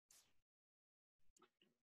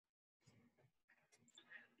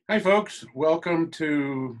Hi, folks. Welcome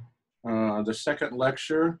to the second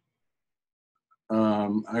lecture.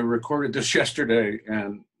 I recorded this yesterday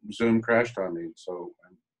and Zoom crashed on me, so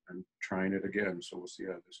I'm trying it again, so we'll see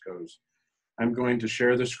how this goes. I'm going to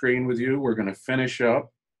share the screen with you. We're going to finish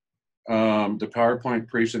up the PowerPoint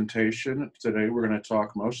presentation. Today, we're going to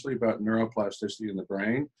talk mostly about neuroplasticity in the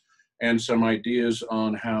brain and some ideas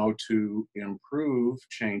on how to improve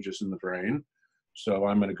changes in the brain. So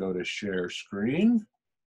I'm going to go to share screen.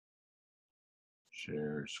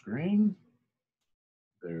 Share screen.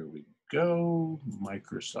 There we go.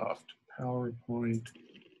 Microsoft PowerPoint.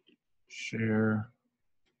 Share.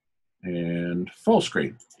 And full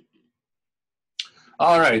screen.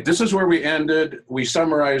 All right, this is where we ended. We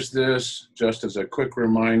summarized this just as a quick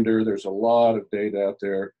reminder. There's a lot of data out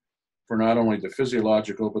there for not only the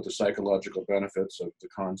physiological, but the psychological benefits of the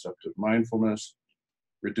concept of mindfulness,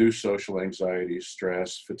 reduce social anxiety,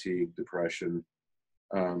 stress, fatigue, depression.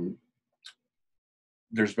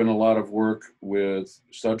 There's been a lot of work with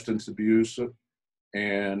substance abuse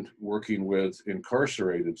and working with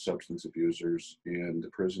incarcerated substance abusers in the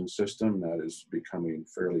prison system. That is becoming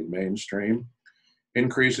fairly mainstream.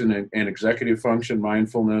 Increase in executive function,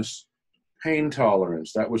 mindfulness, pain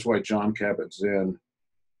tolerance. That was why Jon Kabat-Zinn,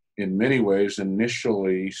 in many ways,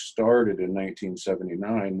 initially started in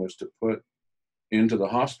 1979, was to put into the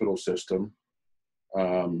hospital system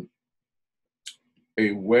a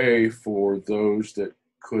way for those that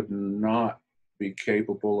could not be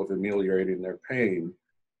capable of ameliorating their pain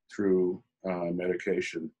through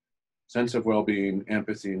medication. Sense of well-being,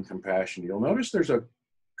 empathy, and compassion. You'll notice there's a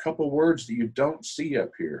couple words that you don't see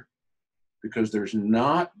up here because there's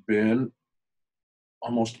not been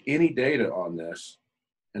almost any data on this,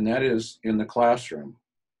 and that is in the classroom.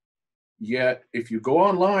 Yet, if you go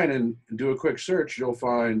online and do a quick search, you'll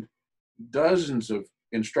find dozens of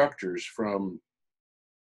instructors from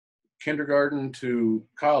kindergarten to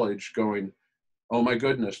college going, oh my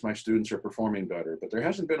goodness, my students are performing better. But there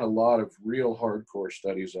hasn't been a lot of real hardcore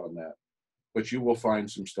studies on that. But you will find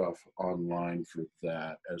some stuff online for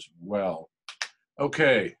that as well.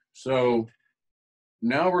 Okay, so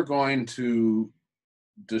now we're going to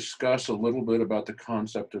discuss a little bit about the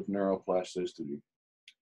concept of neuroplasticity.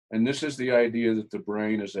 And this is the idea that the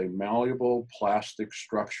brain is a malleable plastic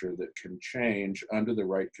structure that can change under the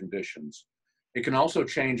right conditions. It can also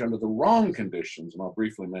change under the wrong conditions, and I'll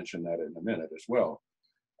briefly mention that in a minute as well.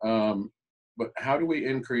 But how do we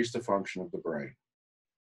increase the function of the brain?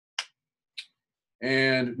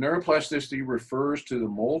 And neuroplasticity refers to the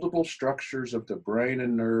moldable structures of the brain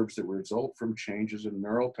and nerves that result from changes in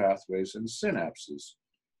neural pathways and synapses.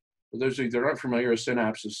 For those of you that aren't familiar, a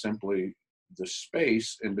synapse is simply the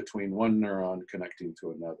space in between one neuron connecting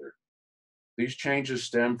to another. These changes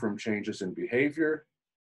stem from changes in behavior,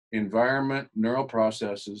 environment, neural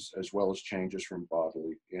processes, as well as changes from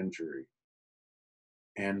bodily injury.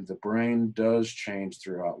 And the brain does change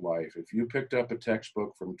throughout life. If you picked up a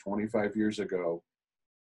textbook from 25 years ago,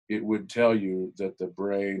 it would tell you that the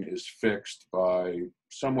brain is fixed by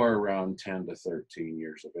somewhere around 10 to 13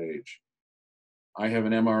 years of age. I have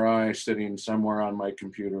an MRI sitting somewhere on my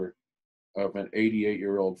computer of an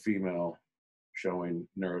 88-year-old female showing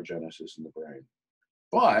neurogenesis in the brain.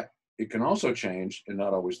 But it can also change, and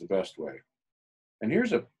not always the best way. And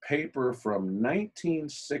here's a paper from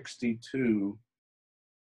 1962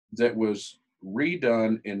 that was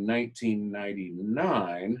redone in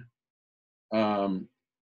 1999,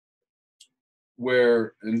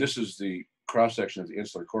 where, and this is the cross-section of the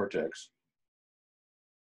insular cortex,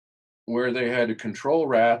 where they had to control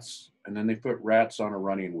rats, and then they put rats on a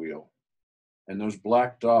running wheel. And those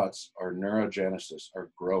black dots are neurogenesis, are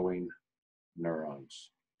growing neurons.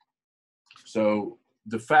 So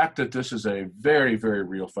the fact that this is a very, very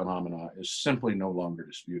real phenomenon is simply no longer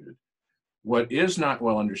disputed. What is not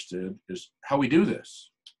well understood is how we do this.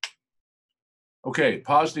 Okay,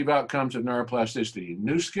 positive outcomes of neuroplasticity,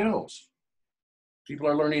 new skills. People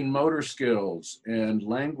are learning motor skills and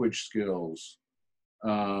language skills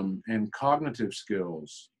and cognitive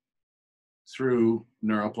skills through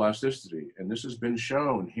neuroplasticity. And this has been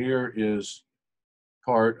shown. Here is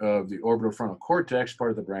part of the orbitofrontal cortex, part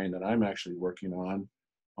of the brain that I'm actually working on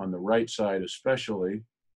the right side especially,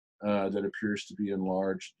 that appears to be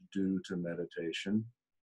enlarged due to meditation.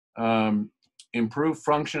 Improved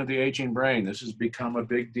function of the aging brain. This has become a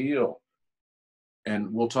big deal.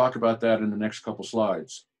 And we'll talk about that in the next couple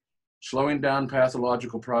slides. Slowing down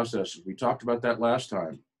pathological processes. We talked about that last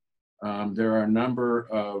time. There are a number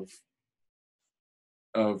of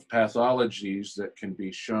pathologies that can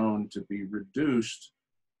be shown to be reduced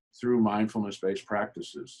through mindfulness-based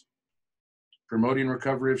practices. Promoting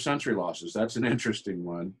recovery of sensory losses. That's an interesting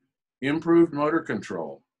one. Improved motor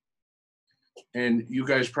control. And you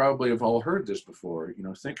guys probably have all heard this before. You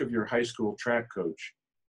know, think of your high school track coach.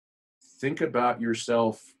 Think about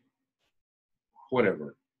yourself,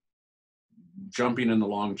 whatever, jumping in the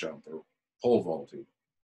long jump or pole vaulting.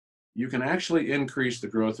 You can actually increase the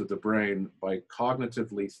growth of the brain by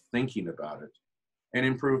cognitively thinking about it and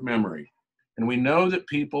improve memory. And we know that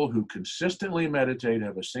people who consistently meditate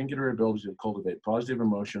have a singular ability to cultivate positive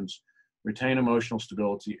emotions, retain emotional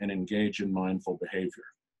stability, and engage in mindful behavior.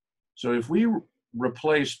 So if we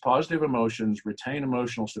replace positive emotions, retain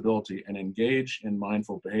emotional stability, and engage in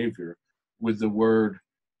mindful behavior with the word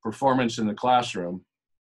performance in the classroom,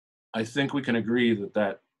 I think we can agree that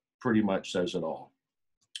that pretty much says it all.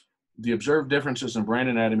 The observed differences in brain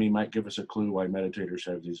anatomy might give us a clue why meditators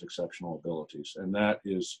have these exceptional abilities. And that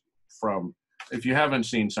is from, if you haven't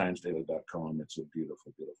seen ScienceDaily.com, it's a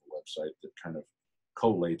beautiful, beautiful website that kind of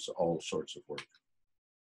collates all sorts of work.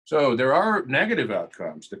 So there are negative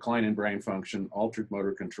outcomes: decline in brain function, altered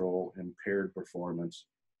motor control, impaired performance,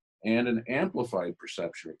 and an amplified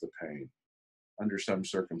perception of the pain under some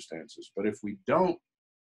circumstances. But if we don't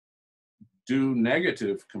do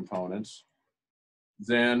negative components,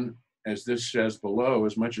 then, as this says below,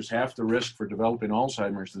 as much as half the risk for developing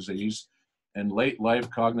Alzheimer's disease and late life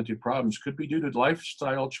cognitive problems could be due to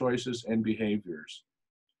lifestyle choices and behaviors.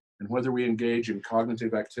 And whether we engage in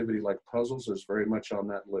cognitive activity like puzzles is very much on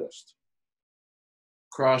that list.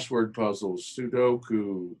 Crossword puzzles,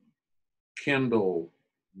 Sudoku, Kindle,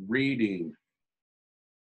 reading.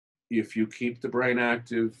 If you keep the brain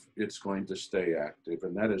active, it's going to stay active,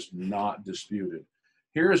 and that is not disputed.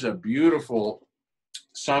 Here's a beautiful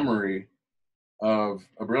summary of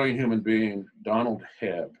a brilliant human being, Donald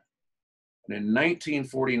Hebb. And in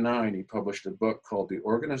 1949, he published a book called The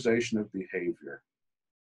Organization of Behavior.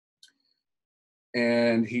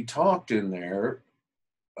 And he talked in there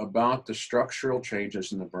about the structural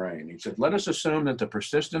changes in the brain. He said, let us assume that the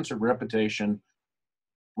persistence of repetition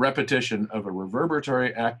of a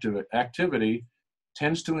reverberatory activity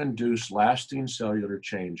tends to induce lasting cellular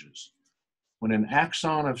changes. When an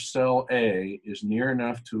axon of cell A is near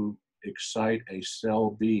enough to excite a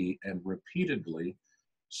cell B and repeatedly,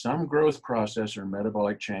 some growth process or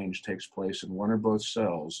metabolic change takes place in one or both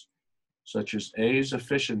cells, such as A's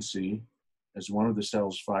efficiency as one of the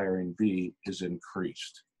cells firing B is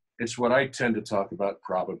increased. It's what I tend to talk about,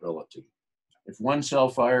 probability. If one cell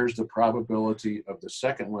fires, the probability of the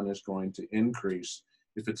second one is going to increase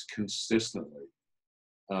if it's consistently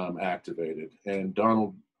activated. And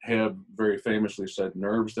Donald Hebb very famously said,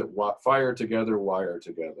 nerves that fire together wire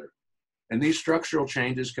together. And these structural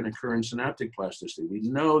changes can occur in synaptic plasticity. We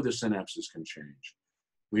know the synapses can change.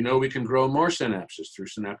 We know we can grow more synapses through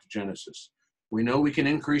synaptogenesis. We know we can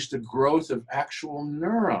increase the growth of actual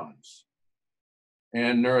neurons.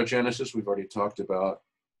 And neurogenesis, we've already talked about,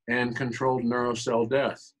 and controlled neurocell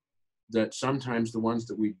death, that sometimes the ones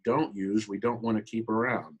that we don't use, we don't want to keep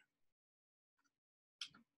around.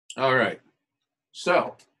 All right,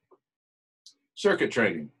 so circuit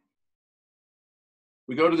training.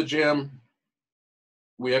 We go to the gym,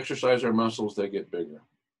 we exercise our muscles, they get bigger.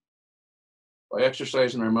 By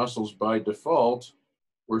exercising our muscles by default,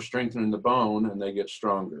 we're strengthening the bone and they get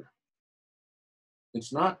stronger.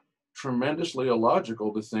 It's not tremendously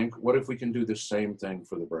illogical to think, what if we can do the same thing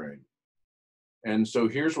for the brain? And so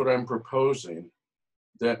here's what I'm proposing,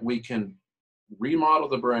 that we can remodel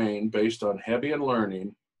the brain based on Hebbian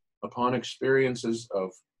learning upon experiences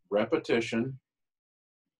of repetition,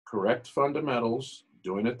 correct fundamentals,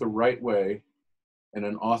 doing it the right way, in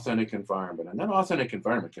an authentic environment. And that authentic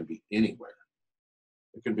environment can be anywhere.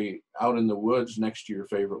 It can be out in the woods next to your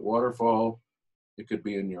favorite waterfall. It could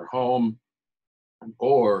be in your home,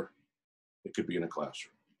 or it could be in a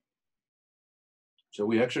classroom. So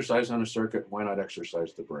we exercise on a circuit, why not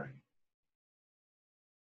exercise the brain?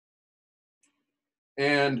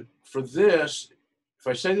 And for this, if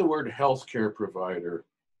I say the word healthcare provider,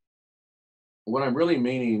 what I'm really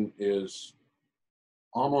meaning is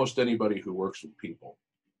almost anybody who works with people.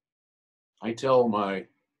 I tell my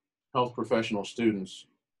health professional students,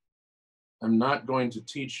 I'm not going to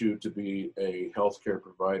teach you to be a healthcare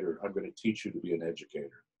provider. I'm going to teach you to be an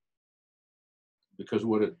educator. Because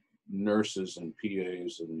what do nurses and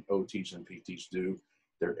PAs and OTs and PTs do?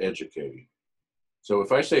 They're educating. So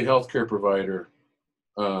if I say healthcare provider,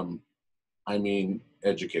 I mean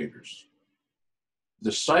educators.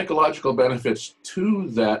 The psychological benefits to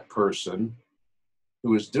that person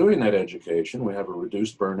who is doing that education, we have a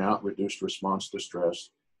reduced burnout, reduced response to stress,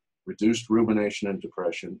 reduced rumination and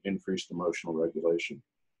depression, increased emotional regulation.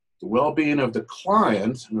 The well-being of the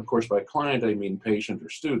client, and of course by client I mean patient or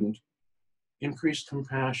student, increased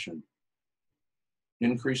compassion,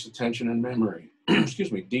 increased attention and memory,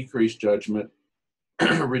 excuse me, decreased judgment,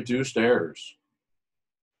 reduced errors.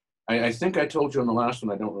 I think I told you on the last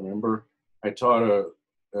one, I don't remember, I taught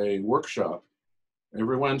a workshop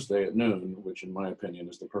every Wednesday at noon, which in my opinion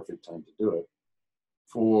is the perfect time to do it,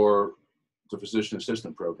 for the physician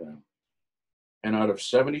assistant program. And out of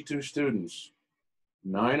 72 students,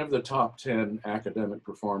 9 of the top 10 academic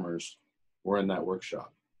performers were in that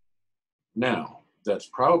workshop. Now, that's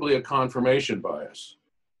probably a confirmation bias.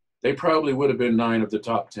 They probably would have been 9 of the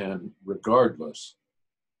top 10 regardless.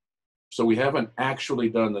 So we haven't actually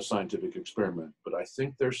done the scientific experiment, but I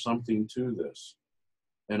think there's something to this.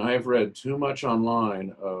 And I've read too much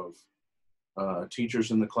online of teachers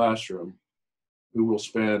in the classroom who will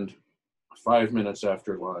spend 5 minutes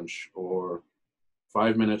after lunch or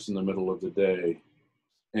 5 minutes in the middle of the day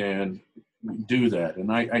and do that.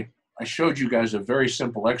 And I showed you guys a very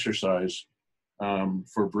simple exercise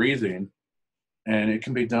for breathing, and it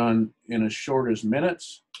can be done in as short as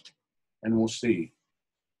minutes, and we'll see.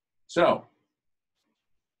 So,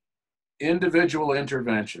 individual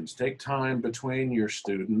interventions. Take time between your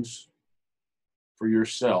students for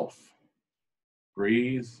yourself.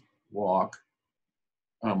 Breathe, walk.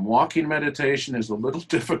 Walking meditation is a little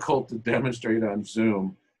difficult to demonstrate on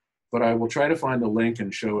Zoom, but I will try to find the link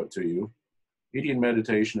and show it to you. Eating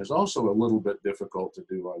meditation is also a little bit difficult to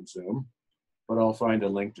do on Zoom, but I'll find a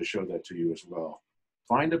link to show that to you as well.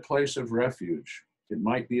 Find a place of refuge. It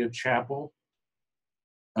might be a chapel.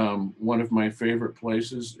 One of my favorite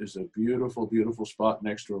places is a beautiful, beautiful spot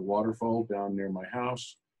next to a waterfall down near my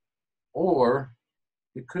house, or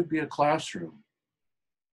it could be a classroom.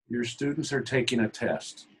 Your students are taking a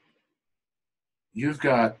test. You've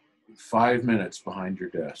got 5 minutes behind your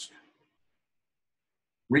desk.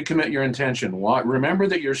 Recommit your intention. Remember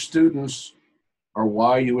that your students are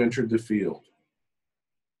why you entered the field.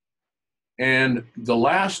 And the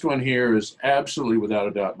last one here is absolutely without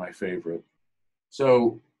a doubt my favorite.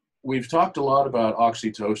 So we've talked a lot about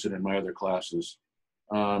oxytocin in my other classes.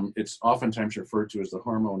 It's oftentimes referred to as the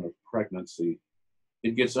hormone of pregnancy.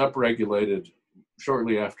 It gets upregulated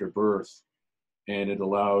shortly after birth, and it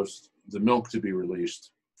allows the milk to be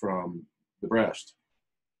released from the breast.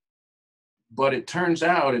 But it turns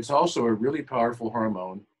out it's also a really powerful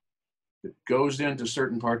hormone that goes into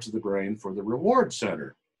certain parts of the brain for the reward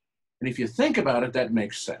center. And if you think about it, that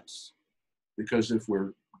makes sense. Because if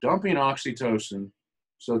we're dumping oxytocin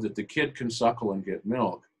so that the kid can suckle and get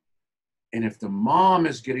milk, and if the mom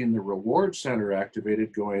is getting the reward center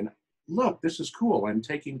activated going, look, this is cool, I'm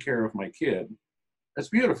taking care of my kid, that's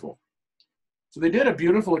beautiful. So they did a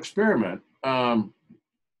beautiful experiment, and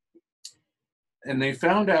they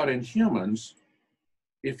found out in humans,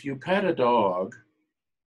 if you pet a dog,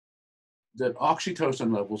 that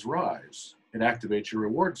oxytocin levels rise. It activates your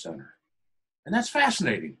reward center. And that's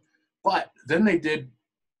fascinating. But then they did,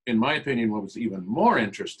 in my opinion, what was even more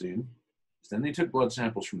interesting is then they took blood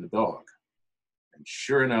samples from the dog. And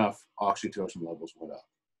sure enough, oxytocin levels went up.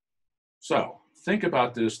 So think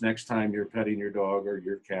about this next time you're petting your dog or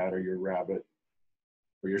your cat or your rabbit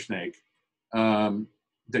or your snake,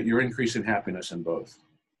 that you're increasing happiness in both.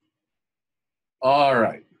 All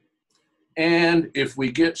right. And if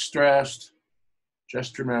we get stressed,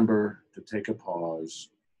 just remember to take a pause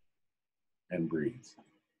and breathe.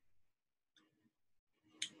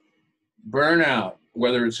 Burnout,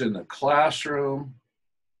 whether it's in the classroom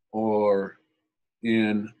or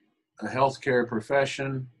in a healthcare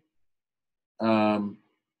profession,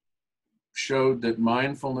 showed that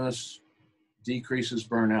mindfulness decreases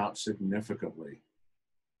burnout significantly.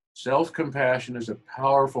 Self-compassion is a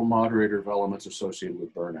powerful moderator of elements associated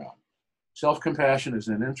with burnout. Self-compassion is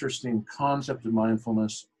an interesting concept of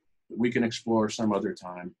mindfulness that we can explore some other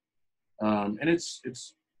time. And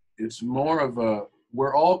it's more of a,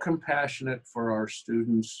 we're all compassionate for our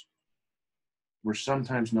students. We're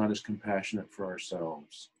sometimes not as compassionate for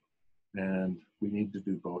ourselves. And we need to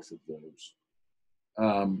do both of those.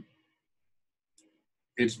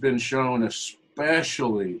 It's been shown,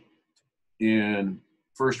 especially in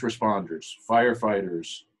first responders,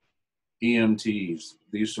 firefighters, EMTs,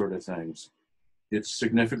 these sort of things. It's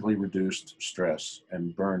significantly reduced stress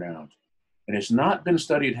and burnout. And it's not been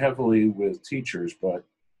studied heavily with teachers, but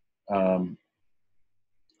I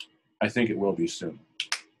think it will be soon.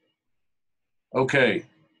 Okay,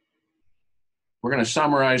 we're going to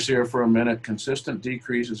summarize here for a minute. Consistent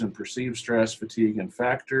decreases in perceived stress, fatigue, and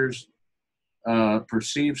factors.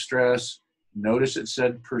 Perceived stress, notice it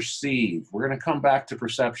said perceive. We're going to come back to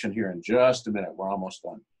perception here in just a minute. We're almost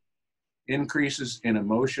done. increases in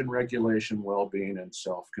emotion regulation, well-being, and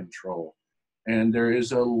self-control. And there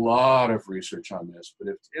is a lot of research on this, but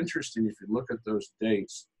it's interesting if you look at those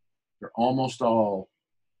dates, they're almost all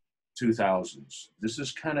 2000s. This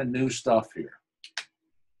is kind of new stuff here.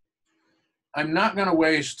 I'm not going to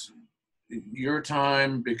waste your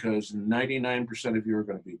time because 99% of you are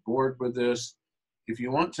going to be bored with this. If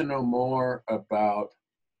you want to know more about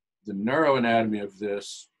the neuroanatomy of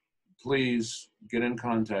this, please get in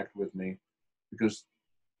contact with me, because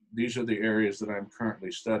these are the areas that I'm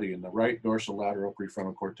currently studying. The right dorsolateral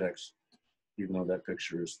prefrontal cortex, even though that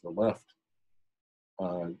picture is the left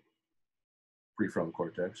prefrontal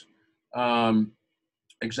cortex.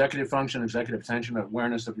 Executive function, executive attention,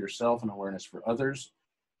 awareness of yourself and awareness for others.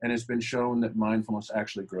 And it's been shown that mindfulness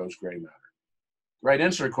actually grows gray matter. Right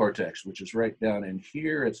insular cortex, which is right down in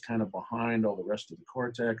here, it's kind of behind all the rest of the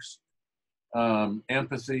cortex.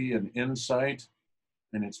 Empathy and insight,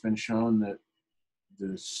 and it's been shown that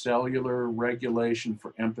the cellular regulation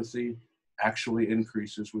for empathy actually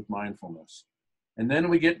increases with mindfulness. And then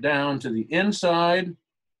we get down to the inside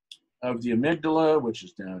of the amygdala, which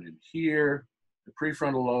is down in here, the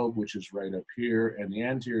prefrontal lobe, which is right up here, and the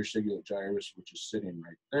anterior cingulate gyrus, which is sitting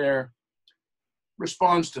right there.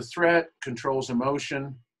 Responds to threat, controls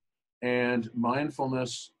emotion, and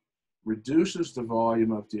mindfulness reduces the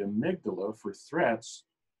volume of the amygdala for threats,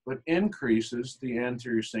 but increases the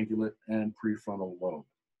anterior cingulate and prefrontal lobe.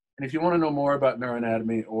 And if you want to know more about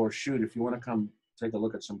neuroanatomy, or shoot, if you want to come take a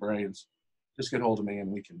look at some brains, just get hold of me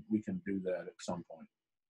and we can do that at some point.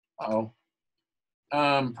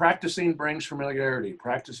 Practicing brings familiarity.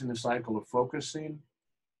 Practicing the cycle of focusing,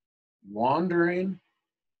 wandering,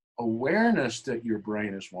 awareness that your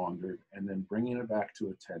brain has wandered, and then bringing it back to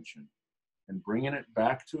attention. And bringing it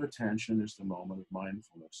back to attention is the moment of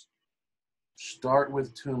mindfulness. Start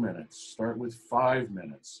with 2 minutes, start with 5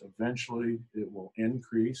 minutes. Eventually it will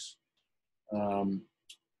increase.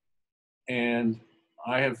 And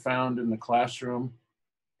I have found in the classroom,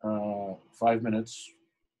 5 minutes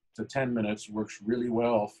to 10 minutes works really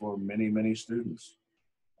well for many, many students.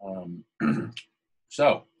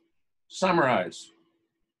 So, summarize.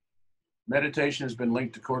 Meditation has been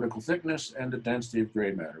linked to cortical thickness and the density of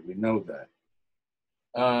gray matter. We know that.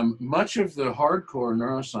 Much of the hardcore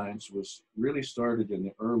neuroscience was really started in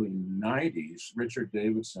the early 90s. Richard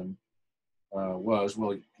Davidson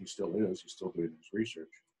he still is, he's still doing his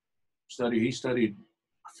research. He studied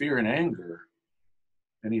fear and anger,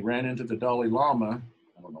 and he ran into the Dalai Lama,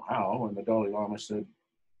 I don't know how, and the Dalai Lama said,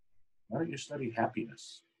 why don't you study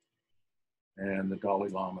happiness? And the Dalai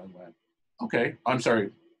Lama went, okay.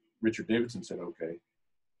 Richard Davidson said, okay.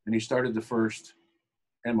 And he started the first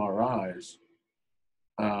MRIs,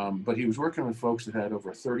 but he was working with folks that had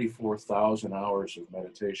over 34,000 hours of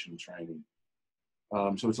meditation training.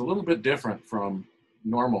 So it's a little bit different from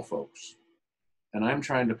normal folks. And I'm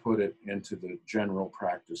trying to put it into the general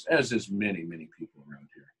practice, as is many, many people around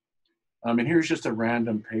here. And here's just a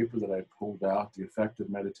random paper that I pulled out, the effect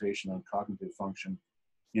of meditation on cognitive function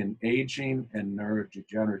in aging and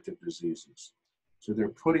neurodegenerative diseases. So they're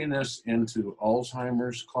putting this into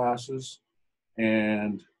Alzheimer's classes,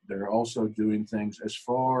 and they're also doing things as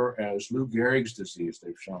far as Lou Gehrig's disease.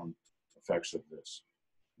 They've shown effects of this.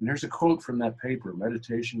 And here's a quote from that paper: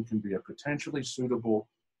 meditation can be a potentially suitable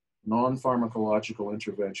non-pharmacological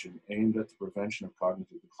intervention aimed at the prevention of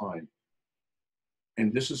cognitive decline.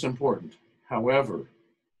 And this is important. However,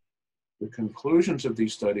 the conclusions of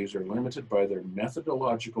these studies are limited by their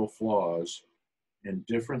methodological flaws and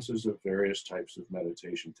differences of various types of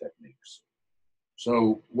meditation techniques.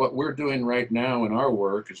 So what we're doing right now in our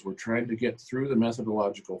work is we're trying to get through the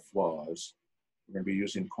methodological flaws. We're going to be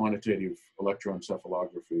using quantitative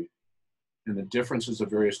electroencephalography and the differences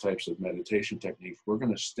of various types of meditation techniques. We're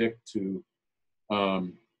going to stick to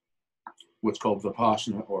what's called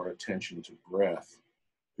vipassana, or attention to breath,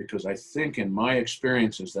 because I think in my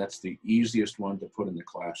experiences, that's the easiest one to put in the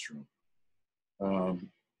classroom.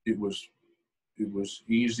 It was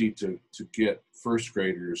easy to get first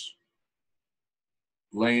graders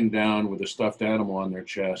laying down with a stuffed animal on their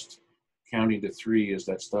chest, counting to 3 as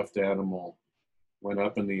that stuffed animal went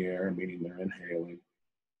up in the air, meaning they're inhaling,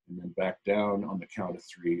 and then back down on the count of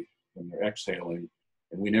 3 when they're exhaling.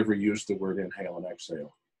 And we never used the word inhale and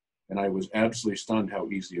exhale. And I was absolutely stunned how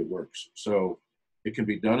easy it works. So it can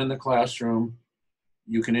be done in the classroom.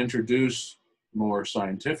 You can introduce more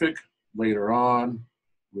scientific later on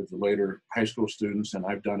with the later high school students, and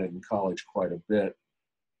I've done it in college quite a bit.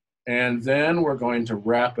 And then we're going to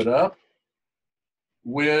wrap it up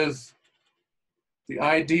with the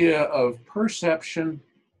idea of perception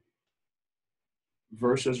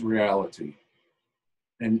versus reality.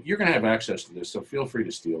 and you're going to have access to this, so feel free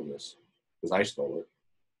to steal this, because I stole it.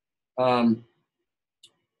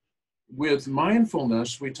 With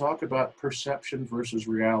mindfulness, we talk about perception versus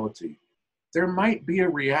reality. There might be a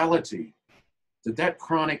reality that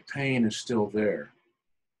chronic pain is still there.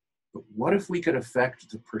 But what if we could affect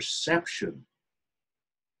the perception?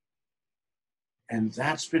 And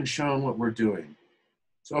that's been shown what we're doing.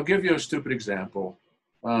 So I'll give you a stupid example.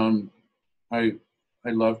 I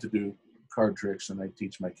love to do card tricks, and I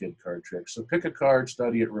teach my kid card tricks. So pick a card,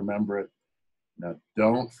 study it, remember it. Now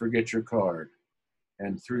don't forget your card.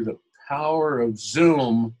 And through the power of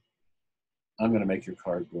Zoom, I'm going to make your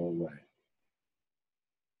card go away.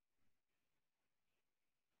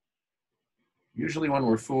 Usually when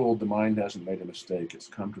we're fooled, the mind hasn't made a mistake. It's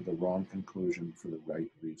come to the wrong conclusion for the right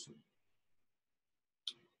reason.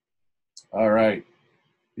 All right.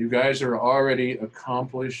 You guys are already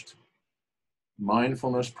accomplished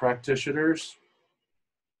mindfulness practitioners.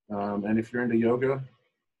 And if you're into yoga,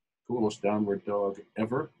 coolest downward dog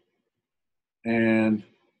ever. And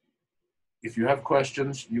if you have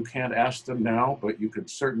questions, you can't ask them now, but you could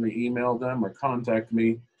certainly email them or contact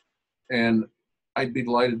me, and I'd be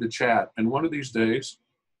delighted to chat. And one of these days,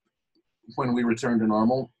 when we return to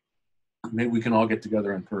normal, maybe we can all get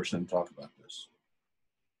together in person and talk about this.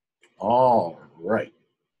 All right.